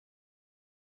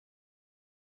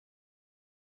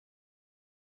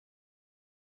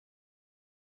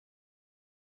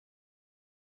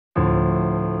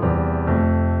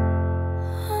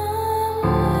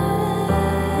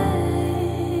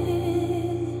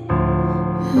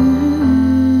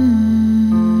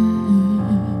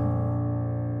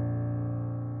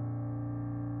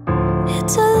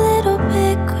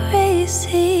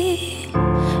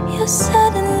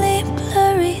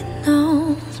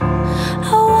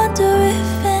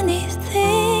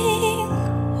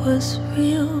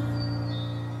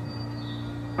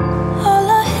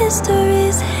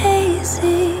history's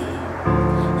hazy,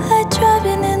 like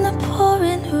driving in the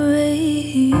pouring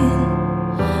rain.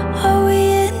 Are we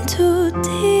in too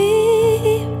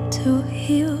deep to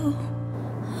heal?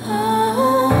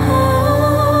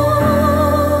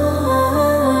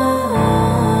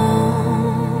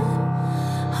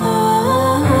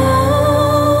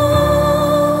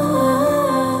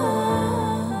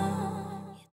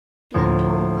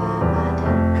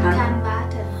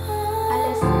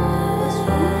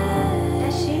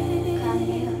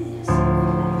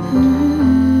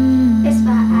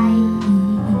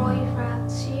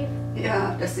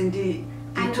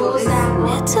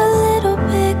 It's a little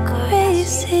bit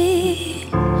crazy.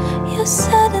 You're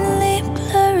suddenly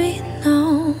blurry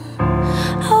now.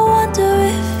 I wonder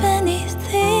if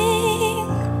anything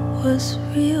was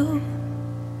real.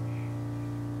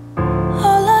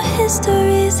 All our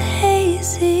history's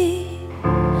hazy,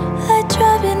 like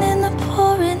driving in the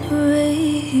pouring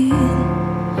rain.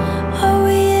 Are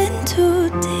we in too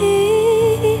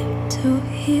deep to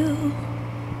heal?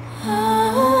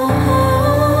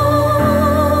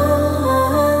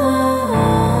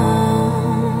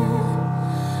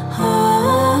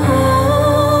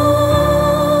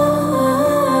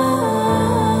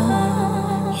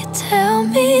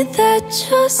 That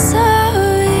you're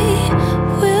sorry,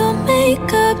 we'll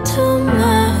make up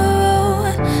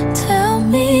tomorrow. Tell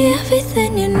me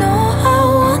everything you know I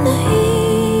wanna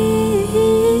hear.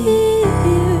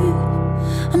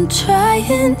 I'm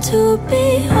trying to be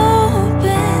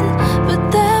open, but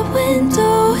that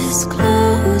window is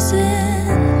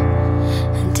closing.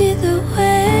 And either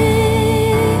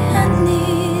way, I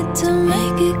need to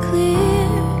make it clear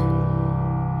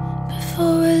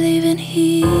before we're leaving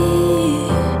here.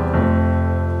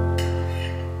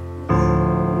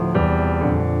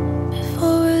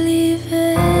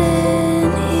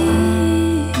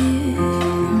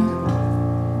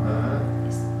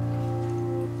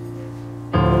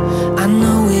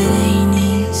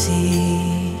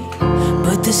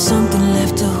 There's something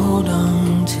left to hold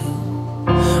on to.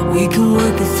 We can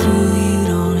work it through, you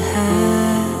don't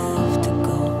have to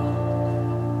go.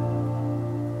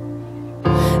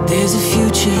 There's a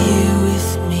future here with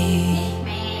me.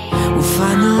 We'll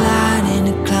find the light in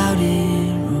a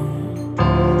clouded room.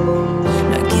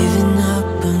 Not giving up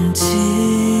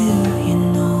until you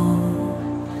know.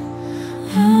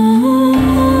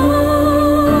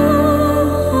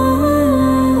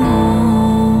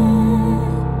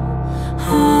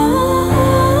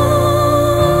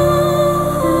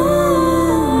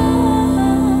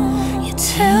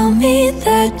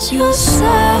 That you're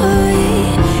sorry,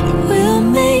 we'll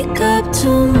make up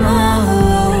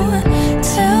tomorrow.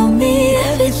 Tell me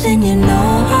everything you know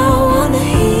I wanna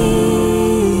hear.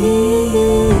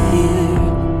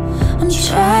 I'm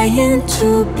trying to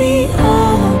be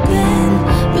open,